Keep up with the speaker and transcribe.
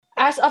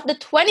as of the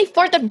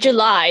 24th of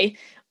July,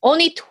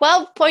 only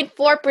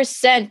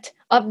 12.4%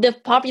 of the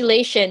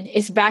population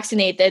is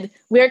vaccinated.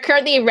 We are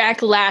currently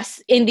ranked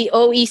last in the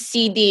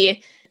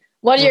OECD.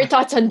 What are your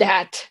thoughts on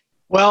that?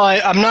 Well,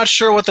 I'm not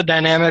sure what the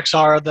dynamics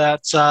are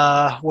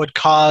that would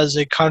cause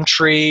a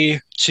country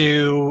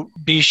to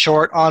be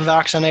short on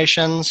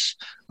vaccinations.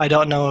 I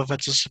don't know if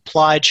it's a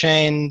supply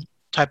chain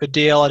type of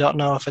deal. I don't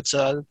know if it's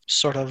a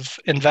sort of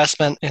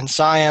investment in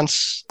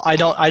science. I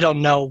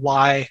don't know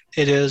why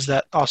it is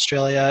that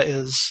Australia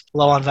is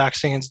low on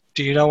vaccines.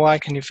 Do you know why?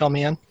 Can you fill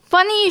me in?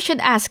 Funny you should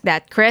ask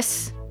that,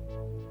 Chris.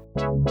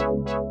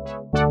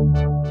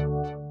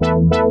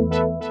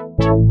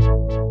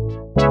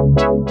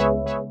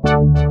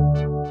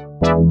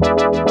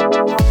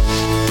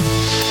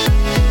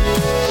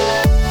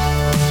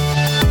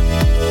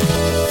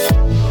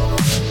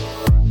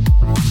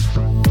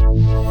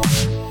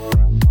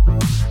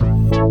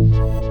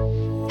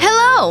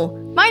 Hello,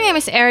 my name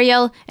is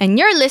Erielle, and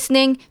you're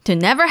listening to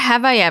Never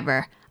Have I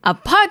Ever, a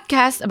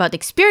podcast about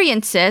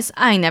experiences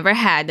I never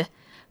had.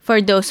 For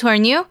those who are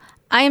new,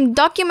 I am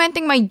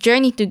documenting my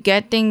journey to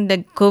getting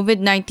the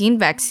COVID-19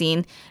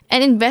 vaccine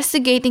and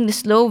investigating the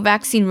slow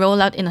vaccine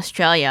rollout in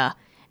Australia.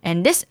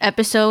 And this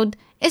episode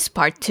is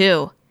part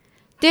 2.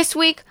 This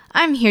week,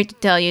 I'm here to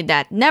tell you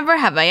that never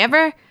have I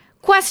ever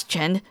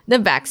questioned the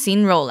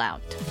vaccine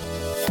rollout.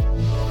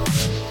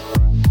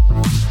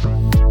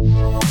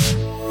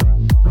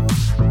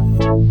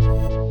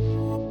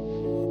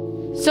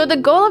 So the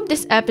goal of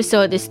this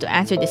episode is to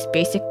answer this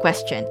basic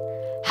question.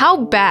 How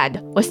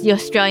bad was the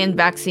Australian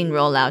vaccine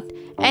rollout,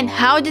 and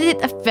how did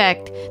it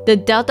affect the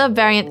Delta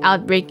variant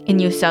outbreak in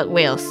New South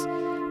Wales?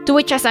 To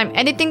which, as I'm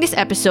editing this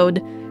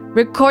episode,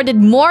 recorded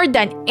more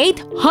than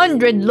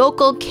 800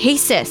 local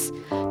cases.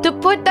 To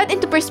put that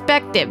into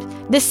perspective,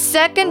 the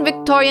second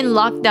Victorian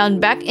lockdown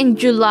back in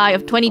July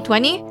of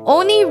 2020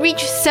 only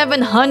reached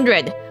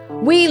 700.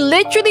 We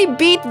literally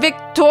beat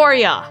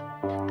Victoria!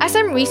 As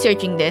I'm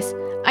researching this,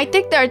 I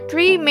think there are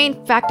 3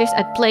 main factors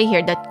at play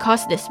here that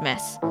caused this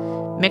mess.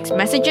 Mixed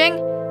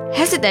messaging,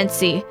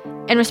 hesitancy,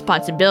 and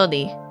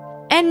responsibility.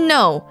 And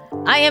no,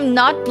 I am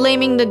not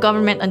blaming the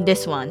government on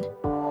this one.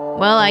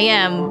 Well, I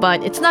am,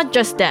 but it's not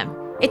just them.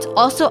 It's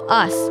also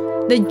us,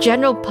 the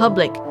general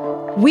public.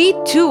 We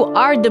too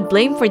are the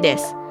blame for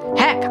this.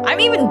 Heck, I'm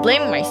even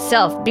blaming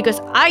myself because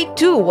I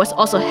too was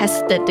also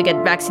hesitant to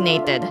get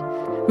vaccinated.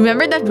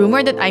 Remember that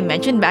rumor that I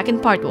mentioned back in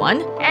part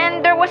 1?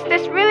 And there was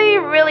this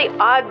really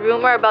odd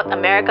rumor about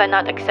America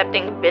not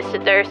accepting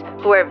visitors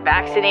who were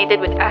vaccinated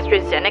with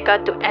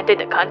AstraZeneca to enter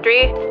the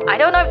country. I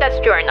don't know if that's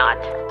true or not.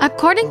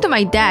 According to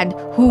my dad,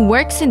 who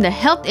works in the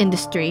health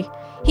industry,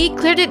 he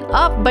cleared it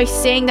up by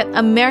saying that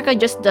America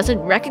just doesn't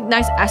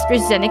recognize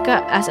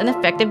AstraZeneca as an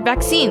effective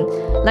vaccine,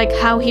 like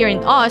how here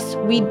in Oz,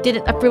 we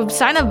didn't approve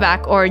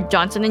Sinovac or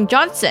Johnson &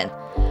 Johnson.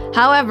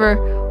 However,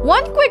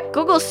 one quick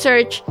Google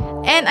search,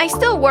 and I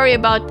still worry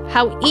about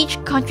how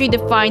each country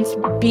defines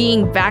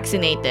being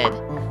vaccinated.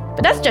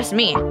 But that's just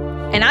me.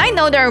 And I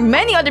know there are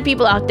many other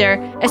people out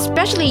there,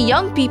 especially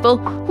young people,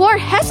 who are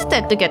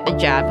hesitant to get the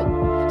jab.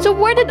 So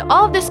where did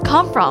all of this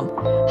come from?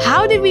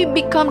 How did we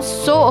become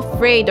so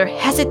afraid or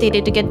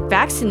hesitated to get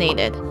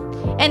vaccinated?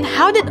 And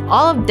how did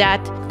all of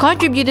that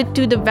contributed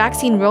to the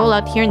vaccine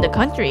rollout here in the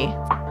country?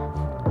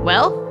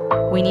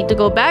 Well, we need to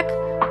go back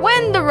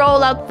when the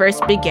rollout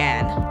first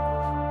began.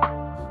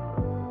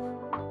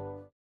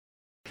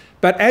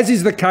 But as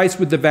is the case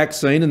with the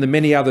vaccine and the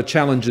many other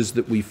challenges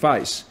that we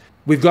face,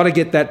 we've got to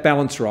get that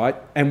balance right,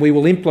 and we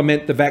will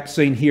implement the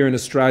vaccine here in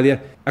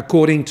Australia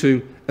according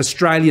to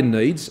Australian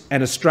needs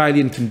and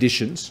Australian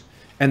conditions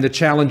and the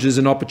challenges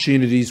and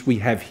opportunities we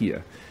have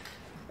here.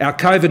 Our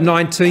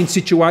COVID-19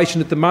 situation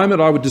at the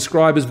moment I would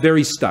describe as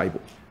very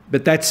stable.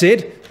 But that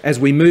said, as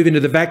we move into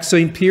the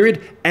vaccine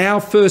period, our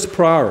first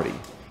priority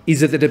is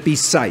that it be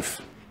safe.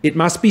 It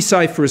must be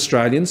safe for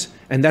Australians,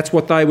 and that's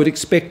what they would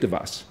expect of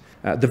us.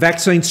 The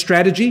vaccine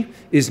strategy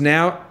is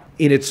now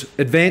in its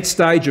advanced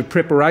stage of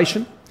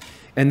preparation,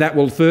 and that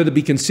will further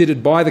be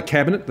considered by the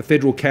Cabinet, the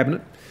Federal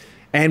Cabinet,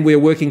 and we're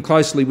working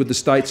closely with the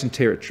states and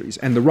territories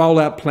and the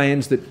rollout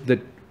plans that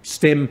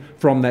stem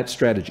from that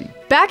strategy.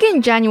 Back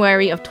in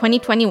January of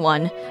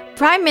 2021,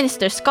 Prime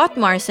Minister Scott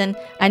Morrison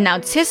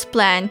announced his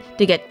plan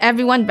to get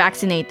everyone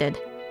vaccinated.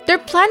 Their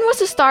plan was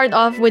to start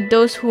off with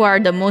those who are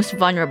the most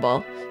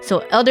vulnerable, so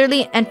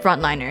elderly and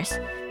frontliners,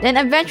 then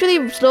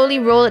eventually slowly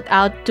roll it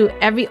out to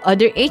every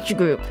other age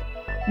group.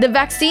 The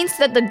vaccines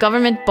that the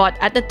government bought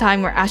at the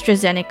time were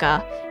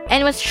AstraZeneca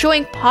and was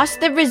showing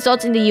positive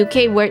results in the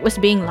UK where it was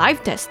being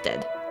live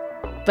tested.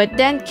 But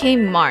then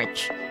came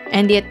March,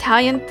 and the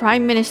Italian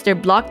Prime Minister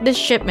blocked the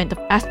shipment of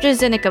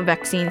AstraZeneca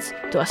vaccines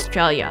to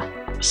Australia.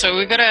 So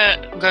we're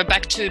gonna go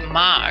back to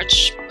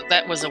March.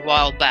 That was a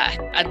while back.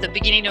 At the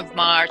beginning of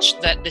March,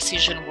 that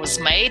decision was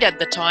made. At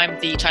the time,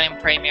 the Italian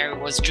Premier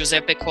was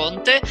Giuseppe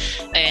Conte,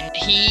 and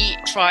he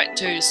tried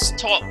to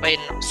stop and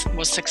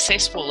was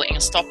successful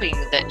in stopping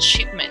that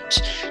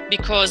shipment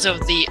because of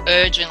the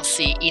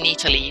urgency in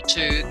Italy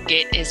to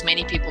get as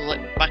many people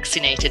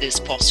vaccinated as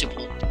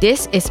possible.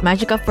 This is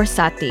Magica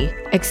Forsati,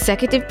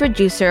 executive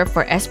producer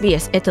for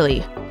SBS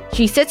Italy.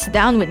 She sits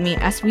down with me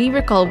as we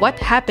recall what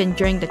happened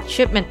during the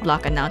shipment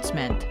block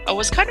announcement. I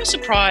was kind of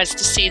surprised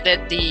to see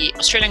that the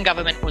Australian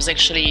government was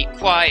actually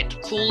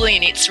quite cool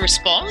in its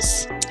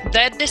response.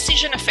 That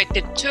decision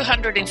affected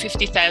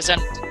 250,000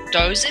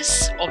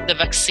 doses of the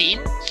vaccine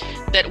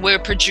that were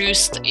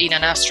produced in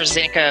an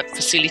AstraZeneca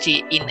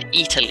facility in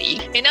Italy.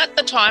 And at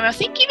the time, I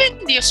think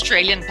even the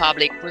Australian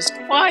public was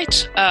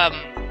quite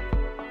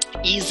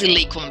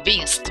easily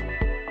convinced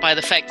by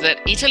the fact that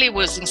Italy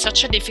was in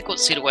such a difficult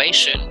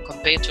situation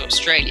compared to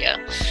Australia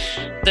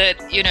that,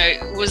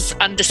 it was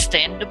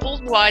understandable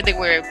why they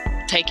were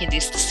taking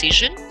this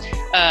decision.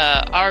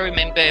 I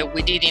remember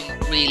we didn't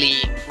really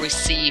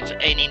receive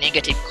any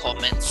negative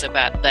comments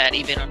about that,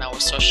 even on our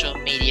social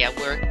media.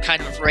 We're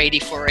kind of ready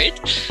for it,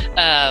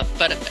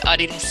 but I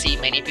didn't see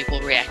many people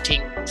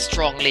reacting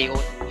strongly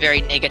or very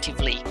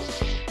negatively.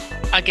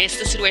 I guess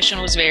the situation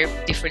was very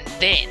different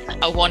then.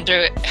 I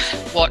wonder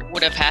what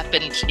would have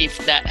happened if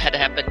that had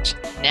happened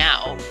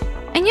now.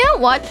 And you know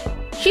what?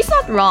 She's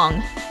not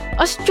wrong.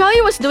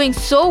 Australia was doing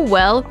so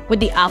well with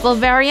the Alpha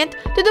variant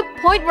to the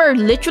point where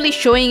we're literally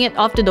showing it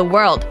off to the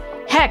world.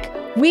 Heck,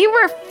 we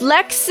were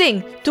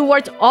flexing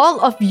towards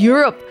all of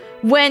Europe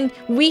when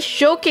we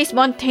showcased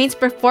Montaigne's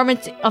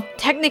performance of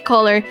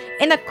Technicolor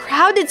in a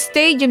crowded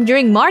stadium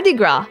during Mardi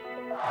Gras.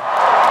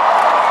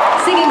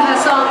 Singing her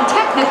song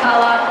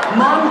Technicolor,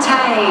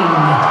 Montaigne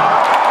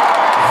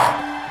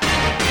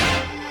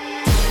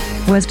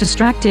was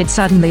distracted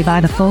suddenly by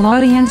the full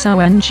audience.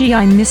 OMG,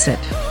 I miss it.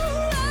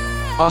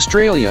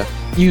 Australia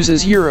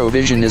uses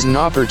Eurovision as an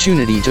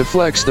opportunity to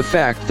flex the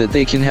fact that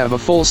they can have a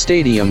full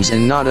stadiums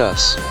and not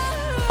us.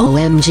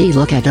 OMG,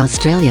 look at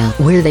Australia,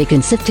 where they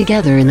can sit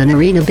together in an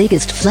arena.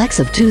 Biggest flex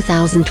of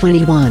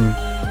 2021.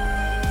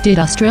 Did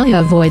Australia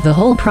avoid the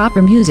whole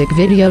proper music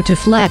video to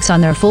flex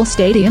on their full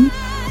stadium?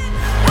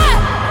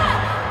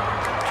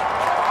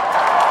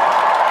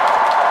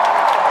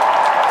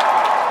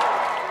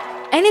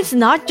 And it's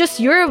not just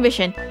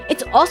Eurovision,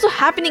 it's also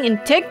happening in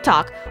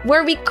TikTok,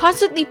 where we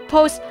constantly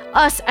post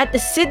us at the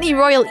Sydney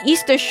Royal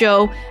Easter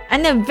Show,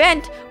 an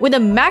event with a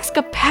max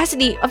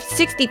capacity of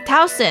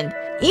 60,000.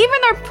 Even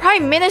our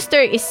Prime Minister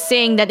is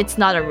saying that it's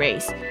not a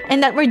race,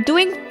 and that we're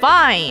doing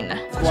fine.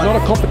 It's not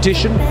a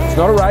competition, it's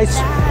not a race,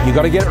 you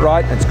got to get it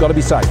right, and it's got to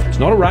be safe. It's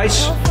not a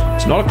race,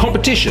 it's not a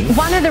competition.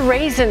 One of the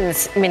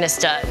reasons,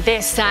 Minister,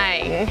 they're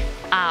saying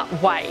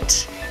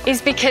wait,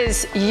 is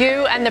because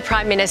you and the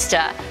Prime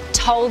Minister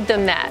told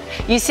them that.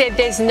 You said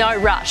there's no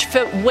rush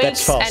for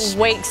weeks and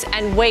weeks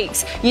and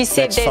weeks. You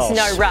said there's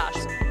no rush.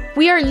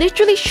 We are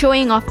literally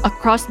showing off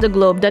across the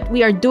globe that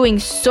we are doing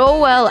so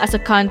well as a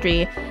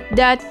country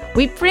that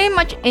we pretty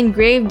much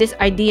engraved this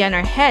idea in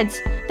our heads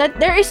that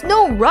there is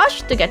no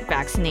rush to get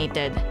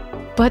vaccinated.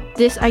 But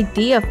this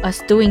idea of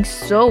us doing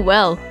so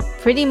well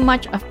pretty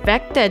much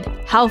affected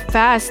how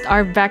fast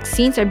our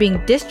vaccines are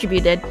being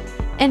distributed,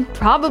 and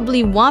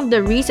probably one of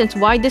the reasons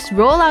why this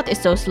rollout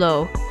is so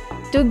slow.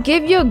 To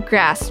give you a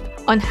grasp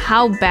on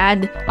how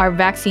bad our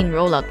vaccine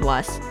rollout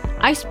was,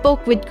 I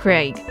spoke with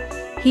Craig.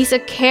 He's a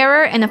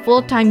carer and a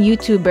full-time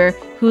YouTuber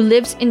who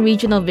lives in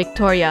regional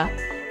Victoria,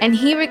 and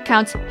he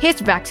recounts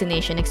his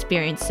vaccination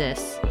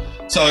experiences.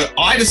 So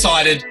I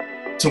decided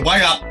to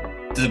weigh up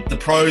the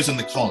pros and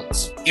the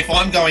cons. If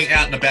I'm going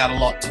out and about a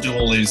lot to do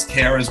all these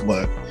carers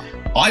work,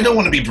 I don't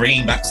want to be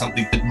bringing back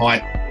something that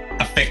might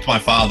affect my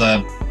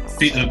father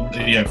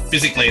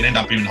physically and end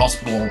up in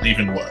hospital or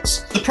even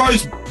worse. The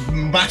pros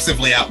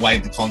massively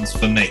outweighed the cons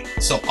for me.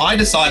 So I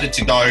decided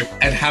to go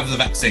and have the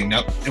vaccine.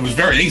 Now, it was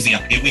very easy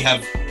up here. We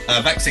have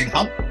a vaccine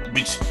hub,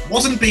 which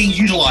wasn't being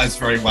utilised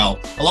very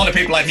well. A lot of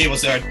people out here were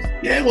saying,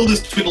 yeah, we'll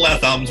just twiddle our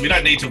thumbs. We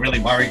don't need to really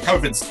worry.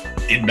 COVID's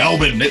in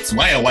Melbourne. It's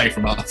way away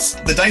from us.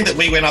 The day that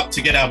we went up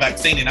to get our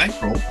vaccine in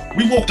April,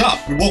 we walked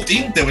up. We walked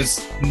in. There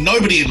was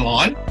nobody in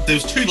line. There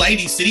was two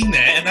ladies sitting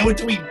there and they were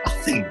doing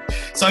nothing.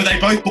 So they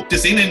both booked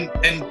us in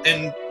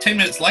and 10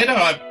 minutes later,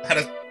 I had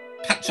a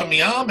patch on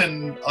my arm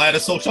and I had a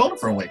sore shoulder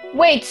for a week.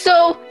 Wait,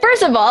 so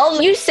first of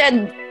all, you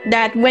said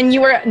that when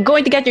you were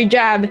going to get your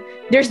jab,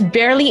 there's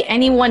barely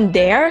anyone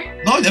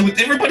there? No,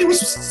 everybody was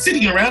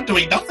sitting around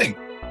doing nothing.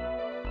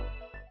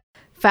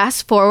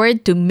 Fast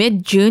forward to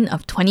mid-June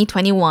of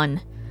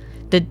 2021.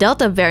 The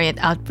Delta variant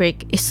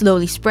outbreak is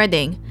slowly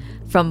spreading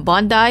from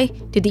Bondi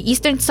to the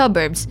eastern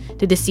suburbs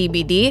to the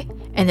CBD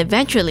and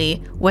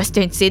eventually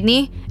Western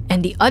Sydney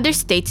and the other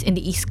states in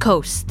the East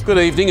Coast. Good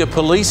evening. A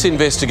police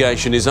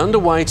investigation is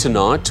underway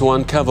tonight to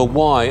uncover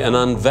why an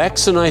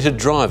unvaccinated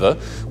driver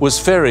was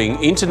ferrying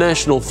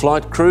international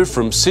flight crew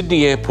from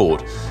Sydney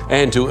Airport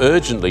and to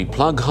urgently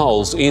plug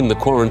holes in the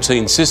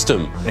quarantine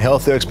system.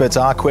 Health experts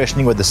are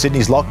questioning whether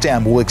Sydney's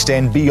lockdown will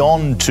extend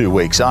beyond 2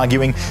 weeks,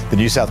 arguing the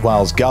New South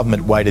Wales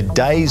government waited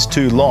days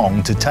too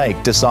long to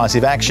take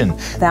decisive action.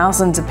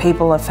 Thousands of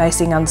people are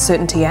facing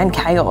uncertainty and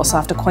chaos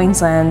after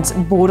Queensland's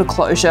border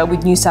closure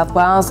with New South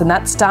Wales, and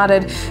that started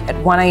started at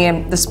 1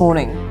 a.m. this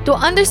morning. To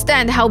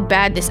understand how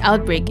bad this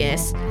outbreak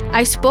is,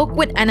 I spoke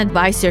with an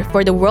advisor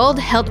for the World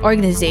Health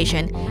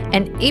Organization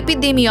and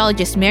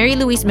epidemiologist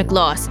Marylouise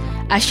McLaws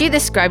as she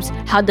describes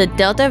how the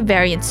Delta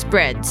variant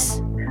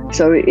spreads.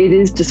 So it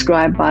is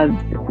described by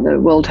the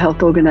World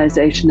Health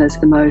Organization as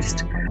the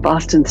most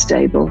fast and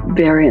stable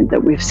variant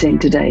that we've seen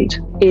to date.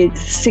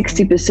 It's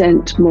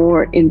 60%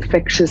 more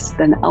infectious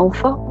than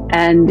Alpha,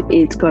 and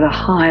it's got a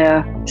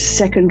higher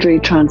secondary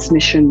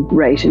transmission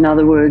rate. In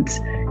other words,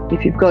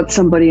 if you've got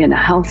somebody in a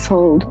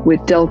household with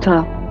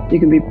Delta, you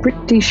can be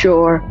pretty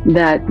sure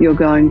that you're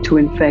going to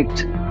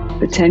infect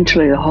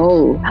potentially the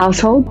whole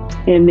household.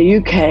 In the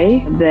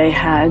UK, they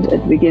had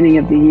at the beginning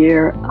of the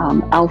year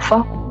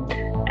Alpha,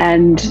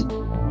 and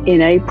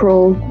in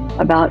April,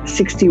 about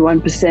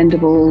 61%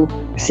 of all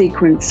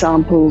sequence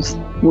samples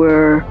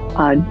were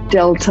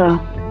Delta,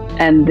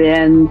 and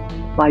then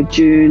by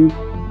June,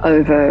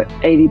 over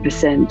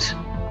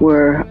 80%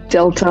 were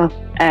Delta,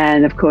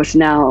 and of course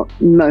now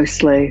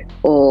mostly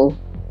all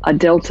are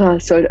Delta.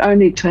 So it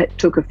only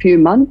took a few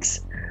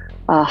months,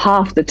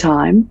 half the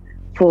time,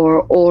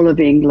 for all of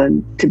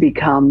England to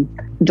become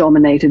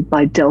dominated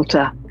by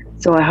Delta.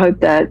 So I hope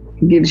that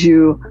gives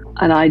you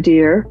an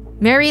idea.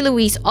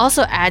 Marylouise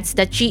also adds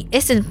that she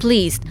isn't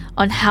pleased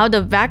on how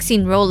the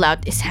vaccine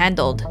rollout is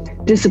handled.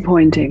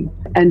 Disappointing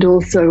and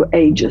also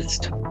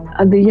ageist.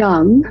 The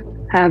young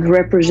have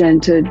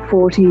represented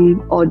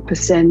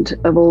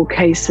 40% of all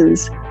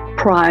cases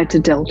prior to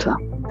Delta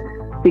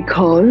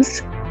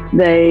because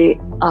they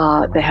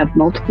have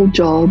multiple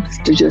jobs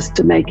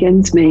to make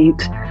ends meet.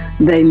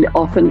 They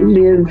often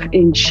live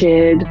in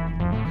shared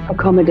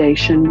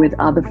accommodation with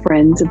other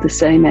friends of the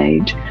same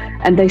age,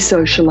 and they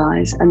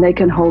socialize and they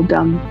can hold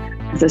down,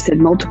 as I said,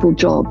 multiple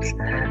jobs.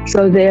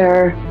 So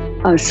their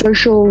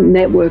social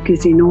network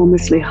is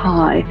enormously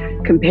high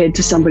compared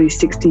to somebody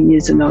 60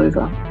 years and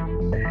over.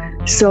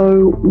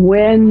 So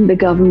when the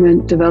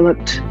government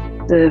developed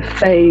the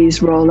phase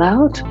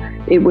rollout,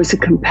 it was a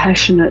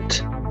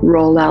compassionate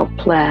rollout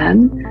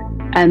plan,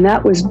 and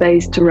that was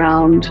based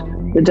around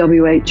the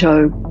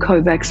WHO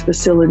COVAX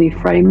facility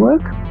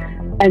framework.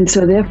 And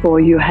so therefore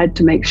you had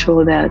to make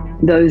sure that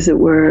those that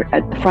were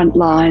at the front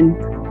line,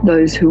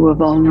 those who were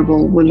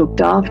vulnerable, were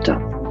looked after.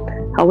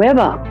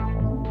 However,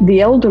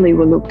 the elderly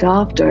were looked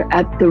after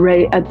at the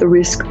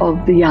risk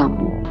of the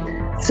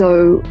young.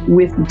 So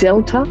with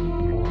Delta,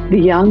 the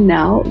young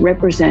now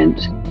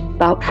represent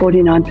about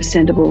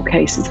 49% of all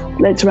cases.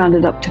 Let's round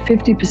it up to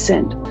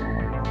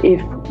 50%.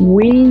 If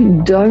we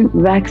don't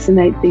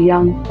vaccinate the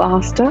young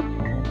faster,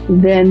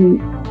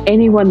 then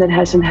anyone that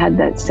hasn't had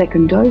that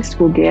second dose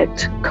will get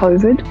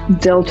COVID.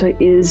 Delta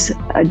is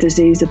a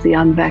disease of the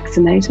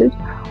unvaccinated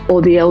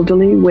or the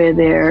elderly where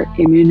their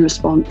immune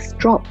response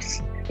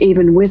drops,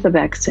 even with a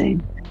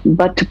vaccine.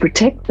 But to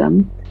protect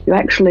them, you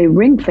actually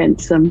ring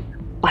fence them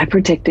by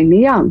protecting the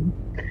young.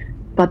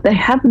 But they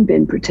haven't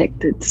been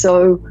protected.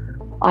 So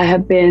I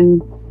have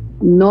been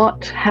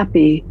not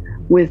happy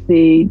with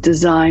the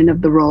design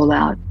of the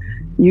rollout.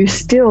 You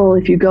still,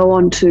 if you go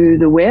onto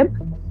the web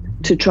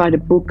to try to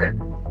book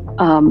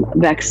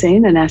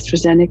vaccine and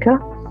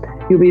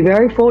AstraZeneca, you'll be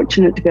very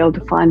fortunate to be able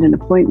to find an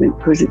appointment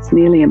because it's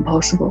nearly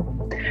impossible,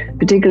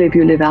 particularly if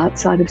you live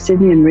outside of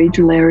Sydney in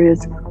regional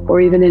areas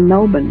or even in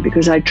Melbourne,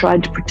 because I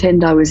tried to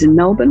pretend I was in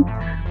Melbourne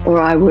or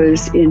I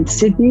was in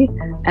Sydney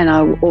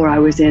or I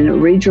was in a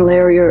regional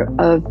area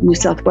of New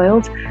South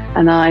Wales,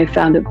 and I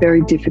found it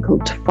very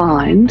difficult to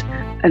find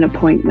an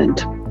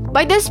appointment.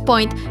 By this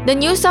point, the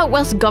New South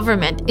Wales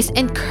government is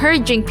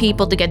encouraging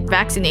people to get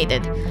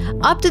vaccinated,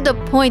 up to the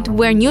point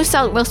where New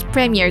South Wales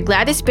Premier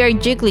Gladys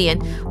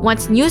Berejiklian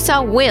wants New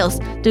South Wales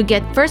to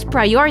get first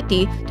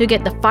priority to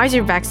get the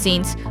Pfizer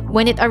vaccines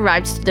when it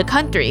arrives to the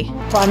country.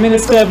 Prime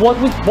Minister,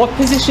 what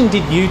position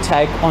did you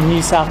take on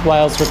New South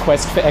Wales'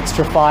 request for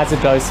extra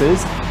Pfizer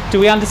doses? Do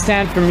we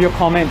understand from your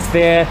comments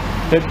there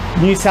that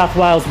New South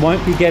Wales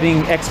won't be getting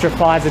extra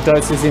Pfizer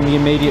doses in the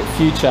immediate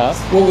future?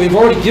 Well, we've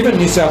already given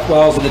New South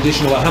Wales an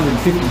additional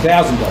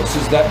 150,000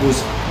 doses. That was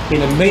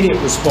in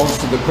immediate response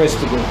to the request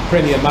that the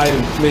Premier made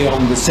of me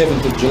on the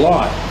 7th of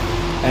July.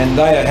 And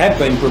they have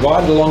been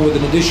provided, along with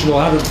an additional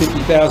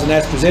 150,000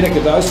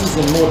 AstraZeneca doses,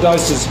 and more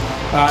doses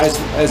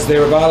as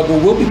they're available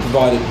will be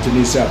provided to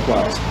New South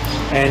Wales.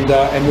 And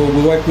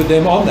we'll work with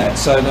them on that.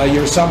 So no,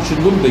 your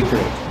assumption wouldn't be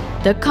correct.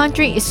 The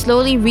country is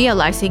slowly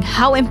realizing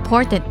how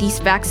important these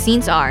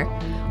vaccines are,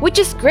 which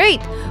is great.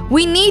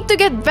 We need to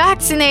get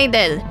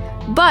vaccinated.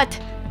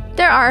 But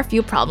there are a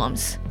few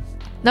problems.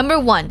 Number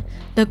 1,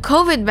 the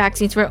COVID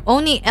vaccines were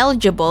only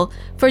eligible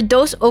for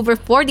those over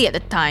 40 at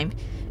the time,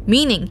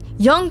 meaning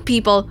young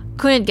people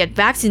couldn't get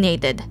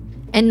vaccinated.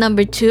 And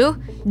number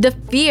 2, the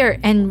fear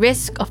and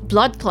risk of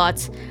blood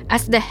clots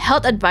as the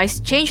health advice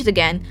changed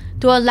again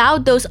to allow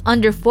those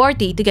under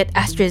 40 to get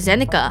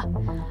AstraZeneca.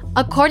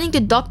 According to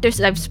doctors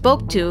that I've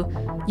spoke to,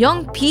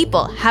 young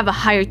people have a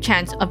higher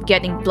chance of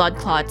getting blood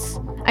clots.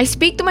 I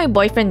speak to my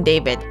boyfriend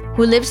David,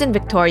 who lives in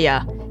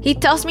Victoria. He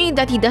tells me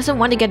that he doesn't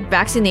want to get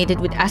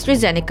vaccinated with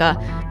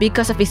AstraZeneca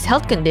because of his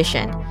health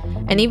condition.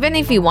 And even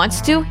if he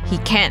wants to, he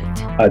can't.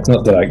 It's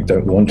not that I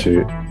don't want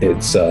to,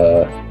 it's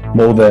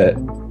more that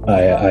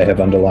I have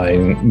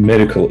underlying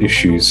medical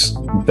issues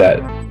that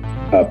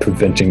are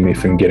preventing me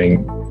from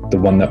getting the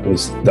one that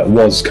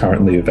was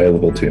currently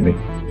available to me.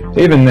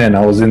 Even then,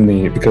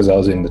 because I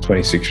was in the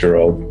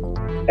 26-year-old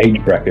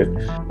age bracket,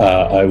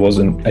 I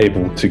wasn't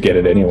able to get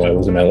it anyway. I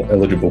wasn't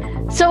eligible.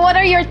 So what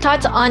are your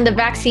thoughts on the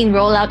vaccine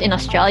rollout in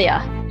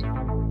Australia?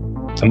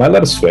 Am I allowed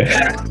to swear?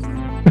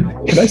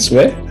 Can I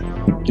swear?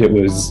 It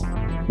was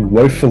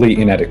woefully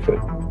inadequate.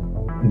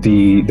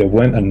 There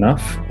weren't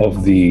enough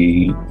of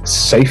the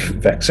safe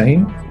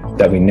vaccine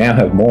that we now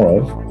have more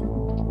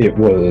of. It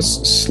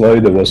was slow.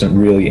 There wasn't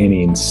really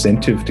any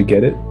incentive to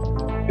get it.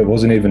 It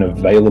wasn't even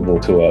available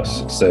to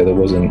us, so there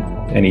wasn't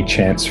any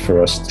chance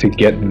for us to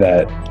get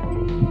that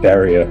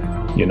barrier,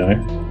 you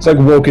know? It's like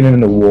walking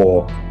into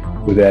war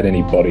without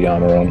any body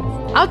armor on.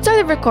 Outside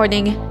of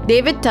recording,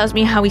 David tells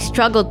me how he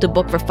struggled to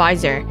book for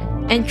Pfizer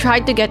and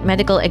tried to get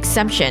medical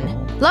exemption.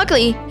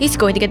 Luckily, he's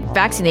going to get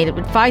vaccinated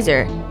with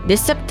Pfizer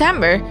this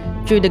September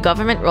through the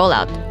government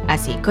rollout,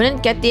 as he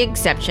couldn't get the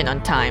exemption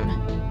on time.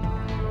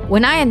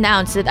 When I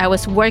announced that I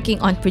was working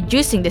on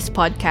producing this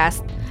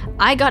podcast,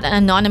 I got an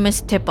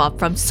anonymous tip-off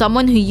from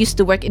someone who used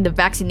to work in the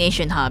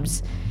vaccination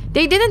hubs.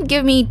 They didn't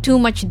give me too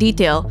much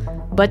detail,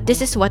 but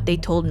this is what they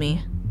told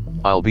me.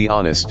 I'll be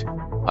honest,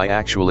 I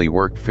actually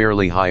worked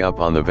fairly high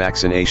up on the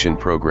vaccination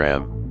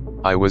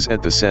program. I was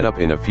at the setup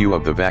in a few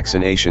of the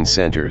vaccination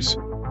centers.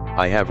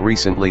 I have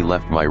recently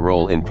left my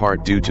role in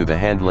part due to the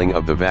handling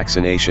of the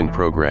vaccination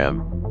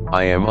program.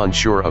 I am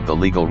unsure of the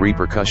legal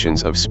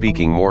repercussions of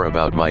speaking more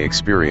about my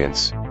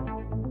experience.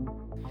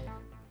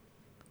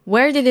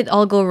 Where did it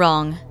all go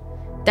wrong?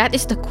 That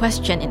is the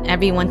question in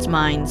everyone's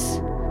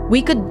minds.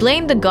 We could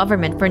blame the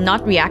government for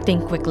not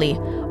reacting quickly,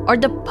 or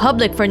the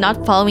public for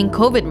not following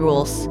COVID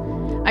rules.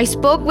 I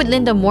spoke with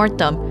Linda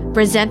Mortham,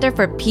 presenter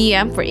for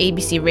PM for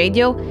ABC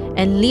Radio,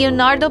 and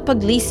Leonardo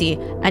Puglisi,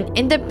 an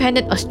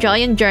independent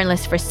Australian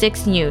journalist for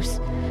 6 News,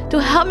 to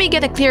help me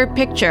get a clear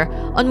picture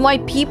on why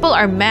people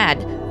are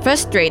mad,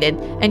 frustrated,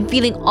 and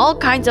feeling all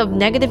kinds of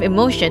negative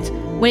emotions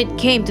when it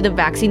came to the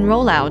vaccine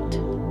rollout.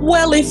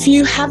 Well, if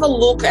you have a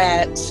look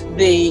at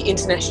the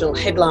international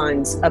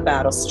headlines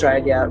about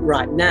Australia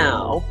right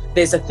now,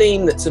 there's a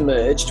theme that's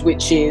emerged,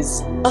 which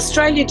is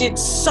Australia did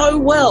so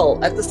well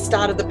at the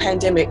start of the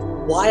pandemic.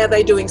 Why are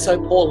they doing so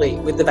poorly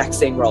with the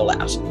vaccine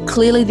rollout?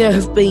 Clearly there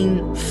have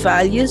been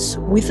failures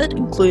with it,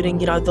 including,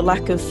 the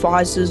lack of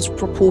Pfizer's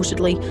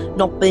purportedly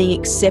not being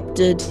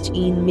accepted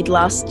in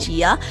mid-last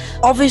year.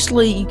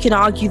 Obviously, you can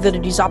argue that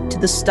it is up to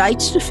the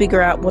states to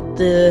figure out what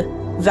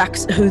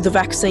who the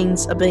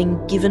vaccines are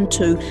being given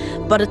to,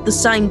 but at the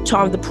same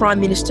time the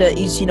Prime Minister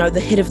is, the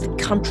head of the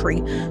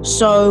country,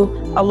 so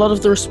a lot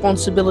of the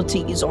responsibility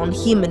is on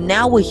him. And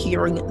now we're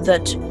hearing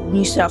that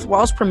New South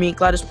Wales Premier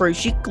Gladys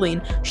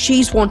Berejiklian,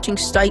 she's wanting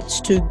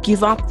states to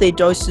give up their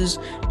doses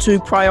to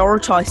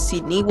prioritise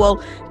Sydney.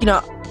 Well,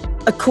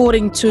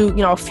 according to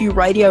a few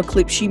radio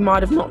clips, she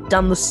might have not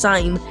done the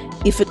same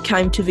if it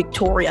came to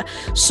Victoria.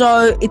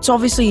 So it's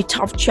obviously a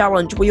tough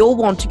challenge. We all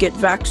want to get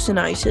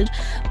vaccinated,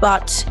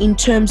 but in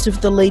terms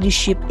of the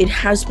leadership, it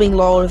has been a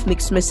lot of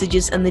mixed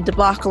messages, and the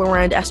debacle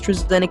around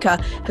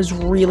AstraZeneca has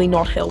really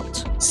not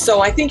helped.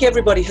 So I think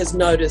everybody has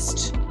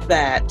noticed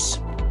that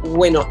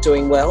we're not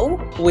doing well.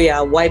 We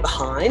are way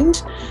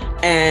behind,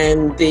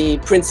 and the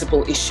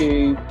principal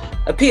issue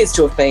appears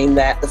to have been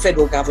that the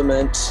federal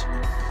government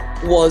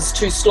was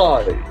too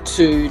slow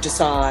to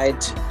decide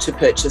to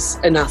purchase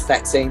enough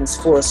vaccines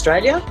for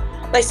Australia.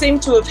 They seem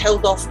to have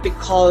held off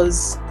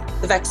because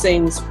the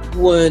vaccines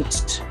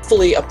weren't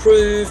fully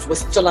approved, were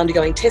still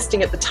undergoing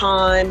testing at the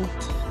time,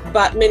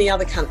 but many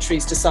other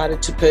countries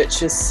decided to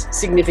purchase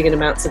significant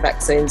amounts of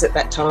vaccines at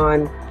that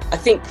time. I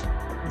think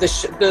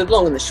the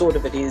long and the short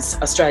of it is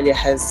Australia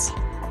has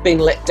been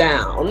let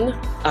down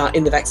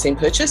in the vaccine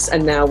purchase,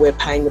 and now we're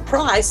paying the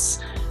price,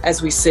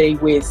 as we see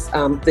with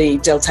the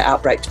Delta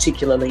outbreak,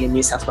 particularly in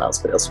New South Wales,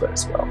 but elsewhere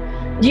as well.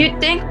 Do you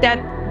think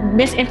that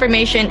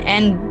misinformation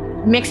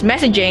and mixed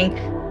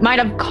messaging might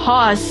have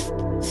caused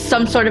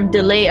some sort of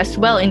delay as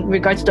well in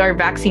regards to our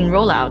vaccine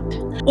rollout?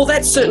 Well,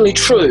 that's certainly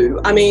true.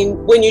 I mean,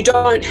 when you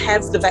don't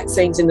have the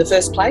vaccines in the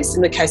first place,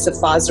 in the case of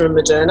Pfizer and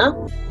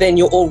Moderna, then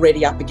you're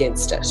already up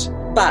against it.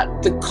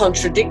 But the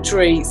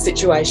contradictory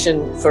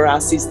situation for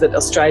us is that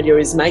Australia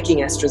is making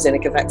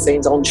AstraZeneca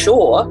vaccines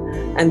onshore,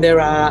 and there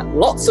are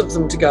lots of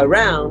them to go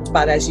round.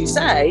 But as you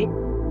say,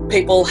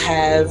 people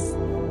have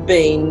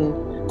been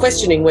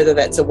questioning whether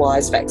that's a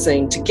wise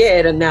vaccine to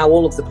get, and now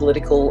all of the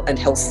political and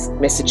health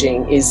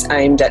messaging is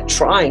aimed at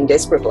trying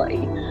desperately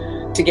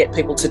to get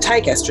people to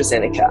take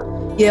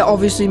AstraZeneca. Yeah,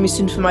 obviously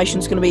misinformation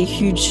is going to be a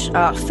huge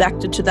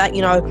factor to that.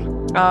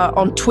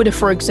 On Twitter,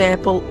 for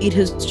example, it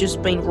has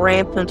just been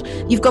rampant.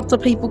 You've got the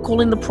people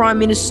calling the Prime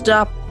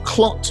Minister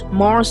Clot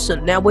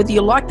Morrison. Now, whether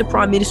you like the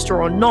Prime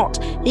Minister or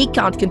not, he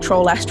can't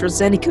control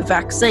AstraZeneca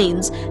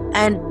vaccines,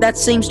 and that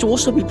seems to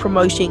also be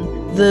promoting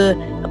the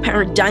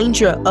apparent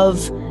danger of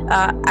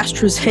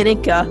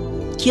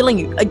AstraZeneca killing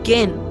you.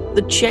 Again,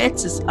 the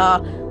chances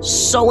are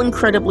so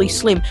incredibly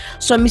slim.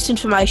 So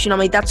misinformation, I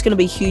mean, that's going to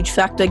be a huge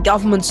factor.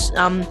 Governments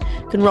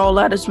can roll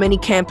out as many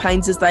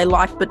campaigns as they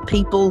like, but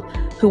people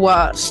who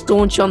are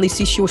staunch on this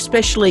issue,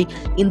 especially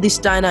in this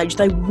day and age,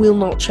 they will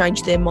not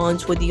change their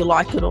minds whether you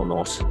like it or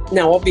not.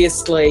 Now,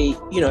 obviously,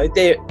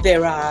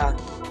 there are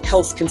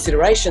health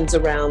considerations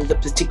around the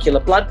particular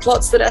blood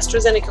clots that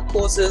AstraZeneca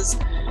causes,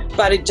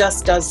 but it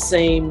just does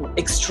seem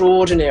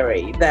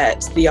extraordinary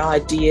that the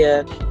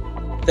idea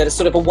that a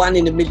sort of a 1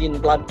 in a million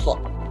blood clot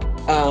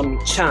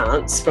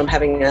chance from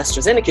having an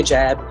AstraZeneca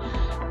jab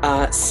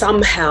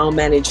somehow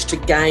managed to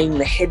gain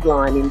the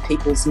headline in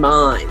people's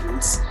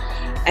minds.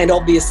 And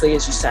obviously,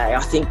 as you say,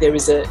 I think there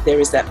is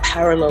that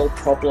parallel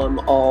problem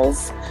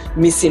of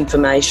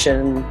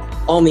misinformation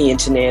on the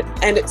internet.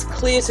 And it's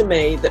clear to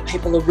me that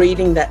people are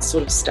reading that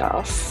sort of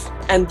stuff,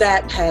 and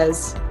that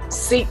has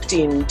seeped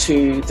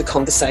into the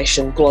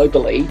conversation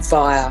globally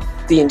via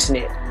the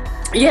internet.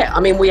 Yeah, I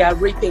mean, we are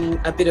reaping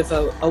a bit of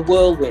a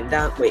whirlwind,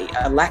 aren't we?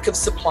 A lack of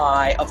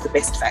supply of the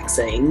best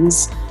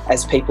vaccines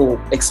as people,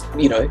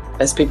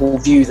 as people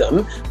view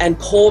them, and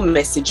poor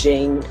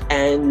messaging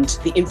and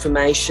the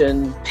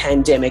information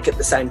pandemic at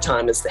the same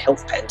time as the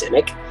health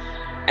pandemic.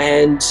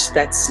 And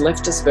that's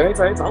left us very,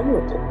 very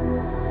vulnerable.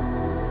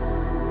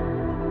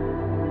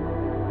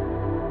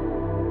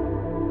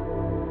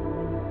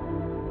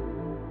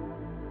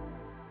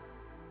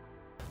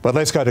 But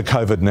let's go to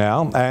COVID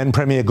now, and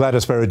Premier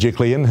Gladys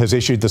Berejiklian has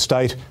issued the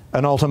state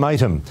an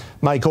ultimatum.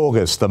 Make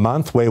August the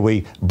month where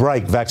we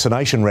break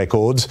vaccination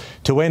records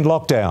to end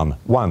lockdown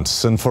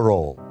once and for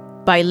all.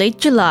 By late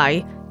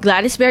July,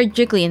 Gladys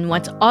Berejiklian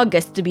wants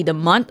August to be the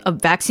month of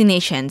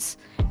vaccinations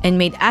and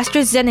made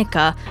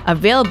AstraZeneca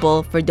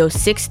available for those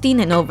 16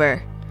 and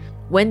over.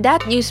 When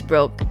that news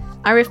broke,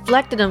 I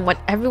reflected on what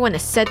everyone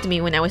has said to me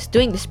when I was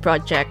doing this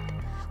project,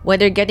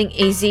 whether getting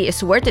AZ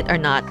is worth it or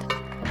not.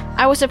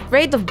 I was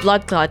afraid of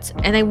blood clots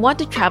and I want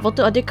to travel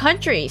to other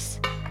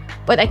countries.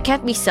 But I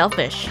can't be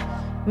selfish.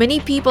 Many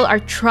people are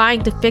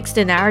trying to fix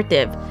the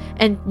narrative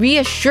and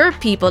reassure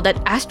people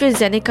that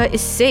AstraZeneca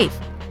is safe.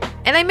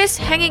 And I miss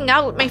hanging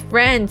out with my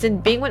friends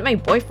and being with my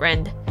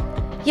boyfriend.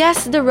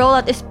 Yes, the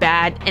rollout is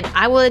bad, and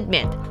I will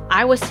admit,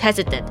 I was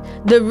hesitant.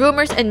 The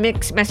rumors and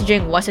mixed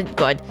messaging wasn't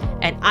good,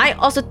 and I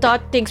also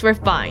thought things were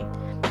fine.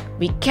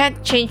 We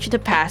can't change the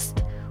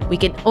past. We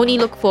can only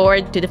look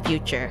forward to the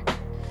future.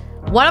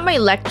 One of my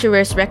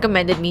lecturers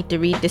recommended me to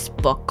read this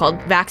book called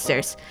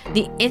Vaxxers,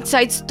 the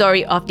inside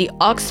story of the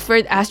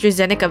Oxford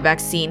AstraZeneca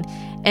vaccine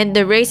and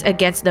the race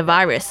against the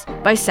virus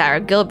by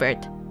Sarah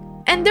Gilbert.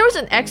 And there was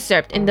an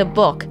excerpt in the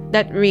book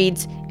that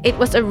reads, "It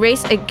was a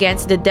race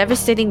against the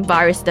devastating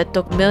virus that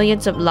took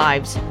millions of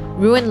lives,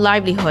 ruined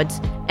livelihoods,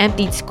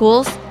 emptied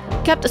schools,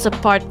 kept us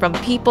apart from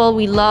people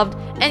we loved,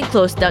 and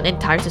closed down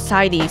entire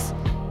societies.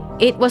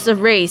 It was a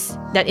race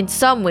that in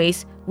some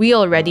ways we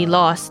already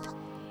lost.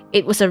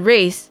 It was a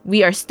race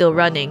we are still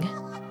running."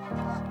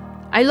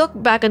 I look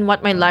back on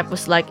what my life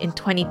was like in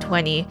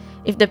 2020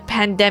 if the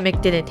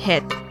pandemic didn't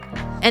hit.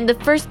 And the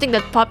first thing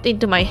that popped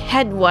into my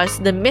head was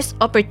the missed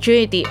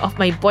opportunity of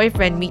my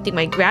boyfriend meeting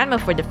my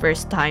grandma for the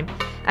first time,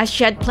 as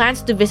she had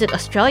plans to visit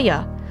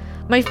Australia.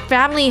 My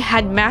family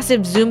had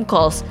massive Zoom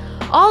calls,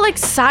 all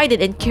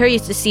excited and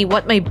curious to see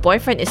what my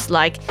boyfriend is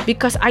like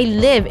because I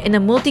live in a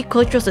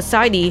multicultural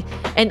society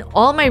and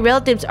all my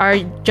relatives are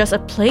just a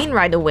plane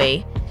ride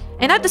away.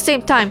 And at the same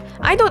time,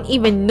 I don't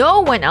even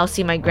know when I'll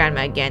see my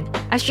grandma again,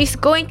 as she's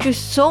going through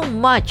so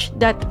much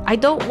that I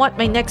don't want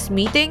my next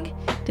meeting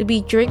to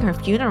be during her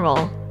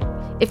funeral.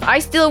 If I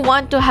still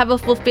want to have a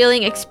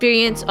fulfilling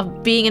experience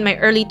of being in my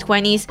early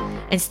 20s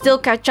and still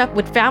catch up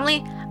with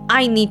family,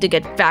 I need to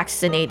get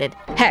vaccinated.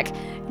 Heck,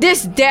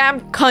 this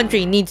damn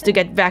country needs to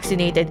get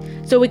vaccinated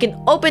so we can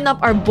open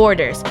up our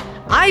borders.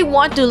 I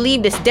want to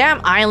leave this damn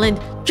island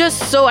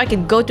just so I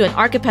can go to an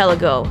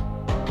archipelago.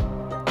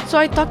 So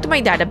I talked to my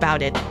dad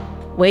about it,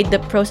 weighed the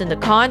pros and the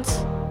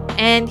cons,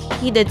 and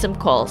he did some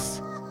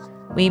calls.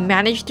 We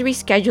managed to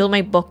reschedule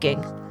my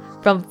booking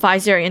from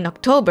Pfizer in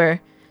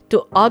October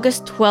to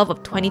August 12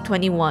 of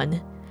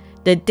 2021,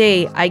 the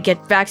day I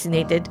get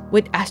vaccinated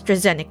with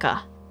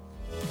AstraZeneca.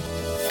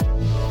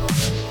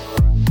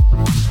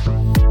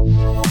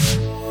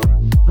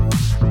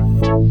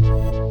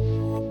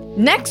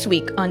 Next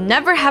week on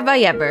Never Have I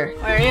Ever.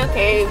 Are you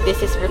okay if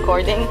this is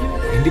recording?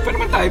 Hindi pa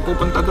naman tayo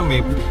pupunta doon,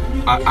 may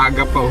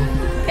aga pa.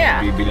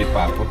 Yeah. Bibili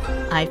pa ako.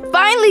 I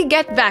finally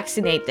get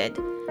vaccinated,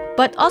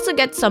 but also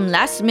get some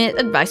last-minute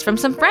advice from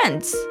some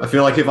friends. I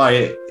feel like if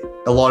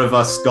a lot of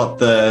us got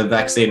the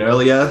vaccine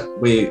earlier,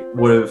 we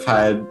would have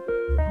had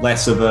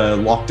less of a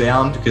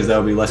lockdown because there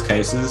would be less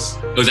cases.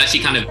 It was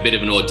actually kind of a bit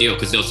of an ordeal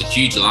because there was a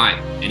huge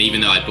line, and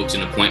even though I booked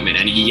an appointment,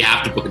 and you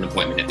have to book an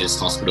appointment at this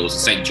hospital, it's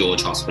St.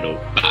 George Hospital,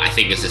 but I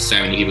think there's just so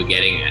many people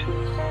getting it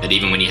that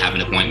even when you have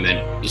an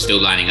appointment, you're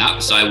still lining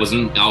up. So I was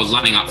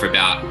lining up for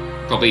about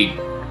probably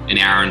an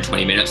hour and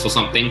 20 minutes or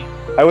something.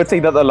 I would say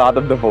that a lot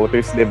of the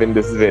voters live in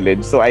this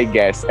village, so I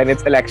guess, and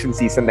it's election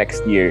season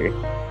next year,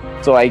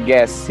 so I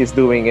guess he's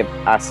doing it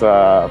as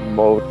a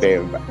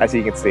motive, as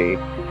you can say.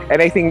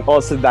 And I think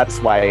also that's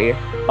why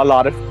a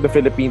lot of the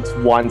Philippines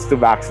wants to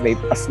vaccinate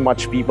as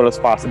much people as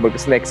possible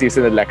because next year's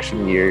an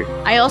election year.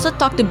 I also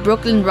talked to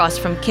Brooklyn Ross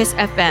from Kiss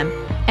FM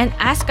and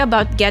asked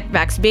about Get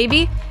Vax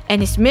Baby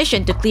and his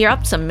mission to clear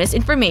up some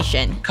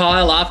misinformation.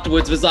 Kyle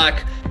afterwards was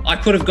like, I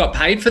could have got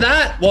paid for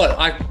that. What?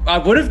 I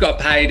would have got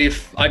paid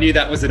if I knew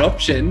that was an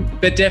option,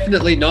 but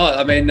definitely not.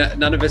 I mean,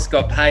 none of us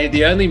got paid.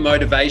 The only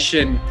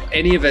motivation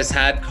any of us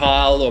had,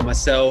 Kyle or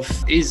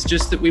myself, is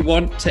just that we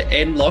want to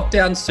end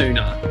lockdown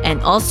sooner. And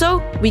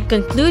also, we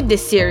conclude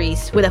this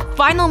series with a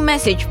final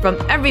message from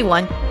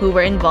everyone who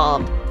were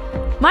involved.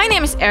 My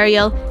name is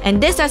Erielle,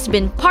 and this has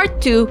been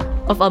part 2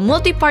 of a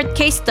multi-part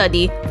case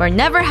study for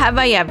Never Have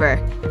I Ever.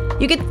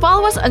 You can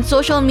follow us on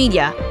social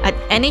media at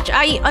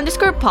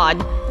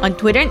NHIE_pod on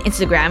Twitter and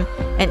Instagram,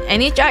 and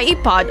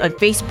NHIE_pod on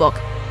Facebook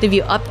to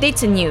view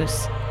updates and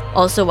news.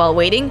 Also, while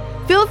waiting,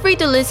 feel free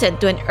to listen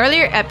to an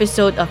earlier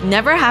episode of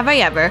Never Have I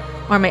Ever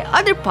or my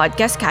other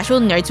podcast, Casual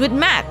Nerds with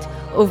Matt,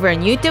 over on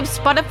YouTube,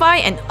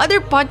 Spotify, and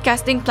other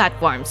podcasting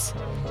platforms.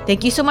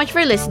 Thank you so much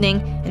for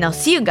listening, and I'll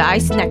see you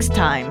guys next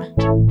time.